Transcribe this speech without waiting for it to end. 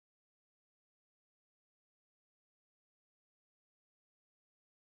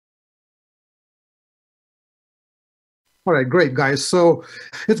All right, great, guys. So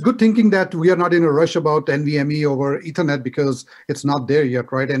it's good thinking that we are not in a rush about NVMe over Ethernet because it's not there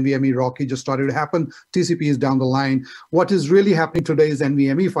yet, right? NVMe Rocky just started to happen. TCP is down the line. What is really happening today is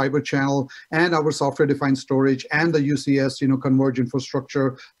NVMe fiber channel and our software-defined storage and the UCS, converged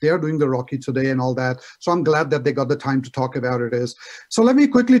infrastructure. They are doing the Rocky today and all that. So I'm glad that they got the time to talk about it. So let me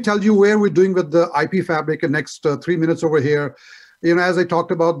quickly tell you where we're doing with the IP fabric in next 3 minutes over here. As I talked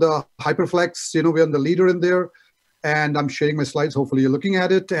about the Hyperflex, we're the leader in there. And I'm sharing my slides. Hopefully you're looking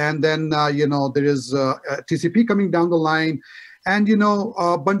at it. And then, there is TCP coming down the line. And,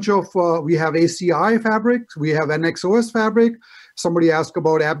 a bunch of, we have ACI fabric. We have NXOS fabric. Somebody asked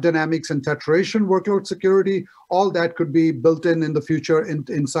about app dynamics and tetraation workload security. All that could be built in the future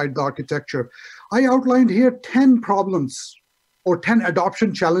inside the architecture. I outlined here 10 problems or 10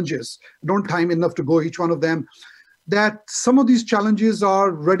 adoption challenges. I don't have time enough to go each one of them. That some of these challenges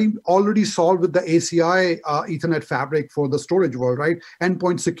are already solved with the ACI Ethernet fabric for the storage world, right?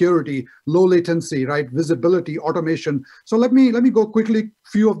 Endpoint security, low latency, right? Visibility, automation. So let me go quickly,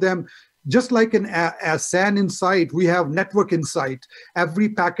 few of them. Just like in SAN Insight, we have Network Insight. Every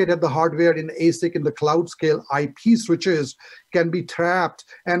packet at the hardware in ASIC in the cloud scale IP switches can be trapped,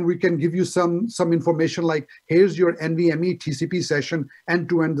 and we can give you some information like, here's your NVMe TCP session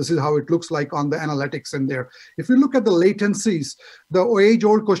end-to-end. This is how it looks like on the analytics in there. If you look at the latencies, the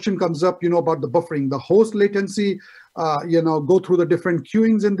age-old question comes up, about the buffering, the host latency, go through the different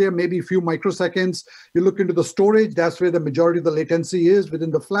queuings in there, maybe a few microseconds. You look into the storage, that's where the majority of the latency is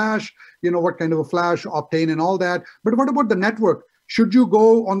within the flash, what kind of a flash, Optane and all that. But what about the network? Should you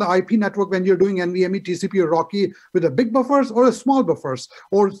go on the IP network when you're doing NVMe, TCP, or Rocky with a big buffers or a small buffers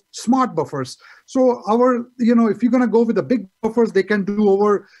or smart buffers? So if you're going to go with the big buffers, they can do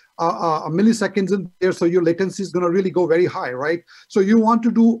over a milliseconds in there, so your latency is going to really go very high, right? So you want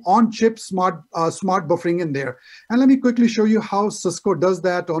to do on-chip smart buffering in there. And let me quickly show you how Cisco does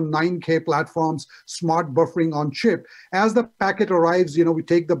that on 9K platforms, smart buffering on chip. As the packet arrives, we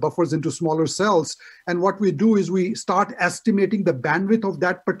take the buffers into smaller cells, and what we do is we start estimating the bandwidth of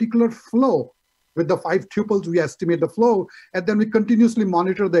that particular flow. With the 5 tuples, we estimate the flow, and then we continuously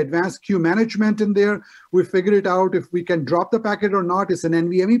monitor the advanced queue management in there. We figure it out if we can drop the packet or not. It's an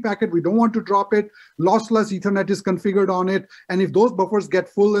NVMe packet. We don't want to drop it. Lossless Ethernet is configured on it. And if those buffers get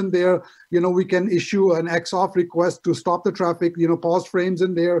full in there, we can issue an XOF request to stop the traffic, pause frames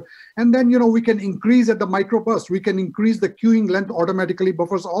in there. And then, we can increase at the microbus. We can increase the queuing length automatically,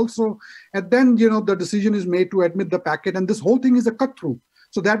 buffers also. And then, the decision is made to admit the packet. And this whole thing is a cut through.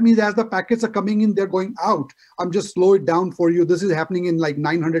 So that means as the packets are coming in, they're going out. I'm just slow it down for you. This is happening in like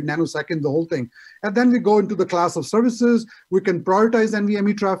 900 nanoseconds, the whole thing. And then we go into the class of services. We can prioritize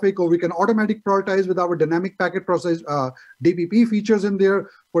NVMe traffic, or we can automatic prioritize with our dynamic packet process, DPP features in there,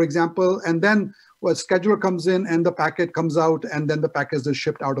 for example. And then a scheduler comes in and the packet comes out, and then the packet is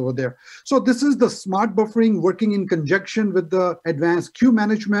shipped out over there. So this is the smart buffering working in conjunction with the advanced queue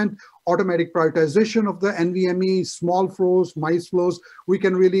management, automatic prioritization of the NVMe, small flows, mice flows. We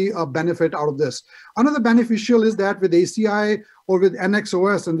can really benefit out of this. Another beneficial is that with ACI or with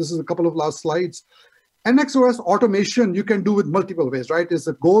NXOS, and this is a couple of last slides, NXOS automation you can do with multiple ways, right?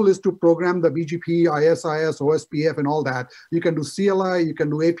 The goal is to program the BGP, ISIS, OSPF, and all that. You can do CLI, you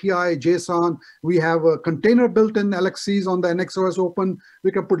can do API, JSON. We have a container built-in LXCs on the NXOS Open.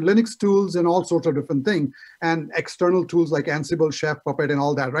 We can put Linux tools and all sorts of different things, and external tools like Ansible, Chef, Puppet, and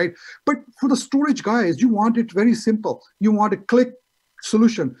all that, right? But for the storage guys, you want it very simple. You want a click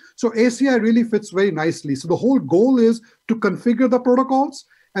solution. So ACI really fits very nicely. So the whole goal is to configure the protocols.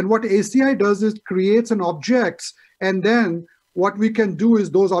 And what ACI does is creates an objects, and then what we can do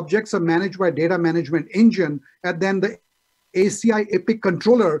is those objects are managed by data management engine, and then the ACI epic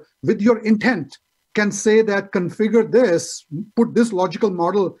controller with your intent can say that configure this, put this logical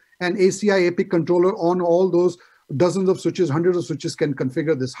model, and ACI epic controller on all those dozens of switches, hundreds of switches can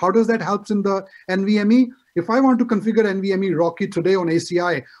configure this. How does that help in the NVMe? If I want to configure NVMe Rocky today on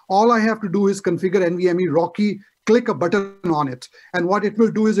ACI, all I have to do is configure NVMe Rocky, click a button on it. And what it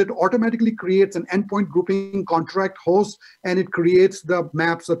will do is it automatically creates an endpoint grouping contract host, and it creates the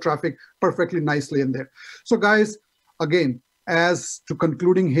maps of traffic perfectly nicely in there. So guys, again, as to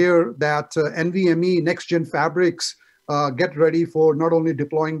concluding here that NVMe next-gen fabrics get ready for not only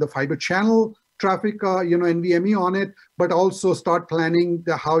deploying the fiber channel traffic, NVMe on it, but also start planning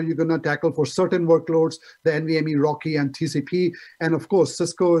how you're going to tackle for certain workloads, the NVMe Rocky and TCP. And of course,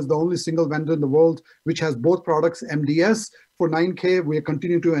 Cisco is the only single vendor in the world which has both products, MDS for 9K. We are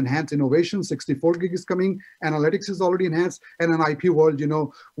continuing to enhance innovation. 64 gig is coming. Analytics is already enhanced. And in IP world,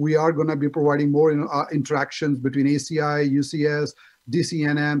 we are going to be providing more interactions between ACI, UCS,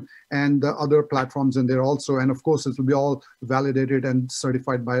 DCNM, and the other platforms in there also. And of course, it will be all validated and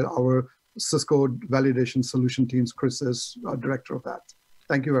certified by our Cisco validation solution teams. Chris is director of that.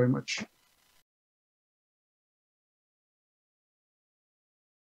 Thank you very much.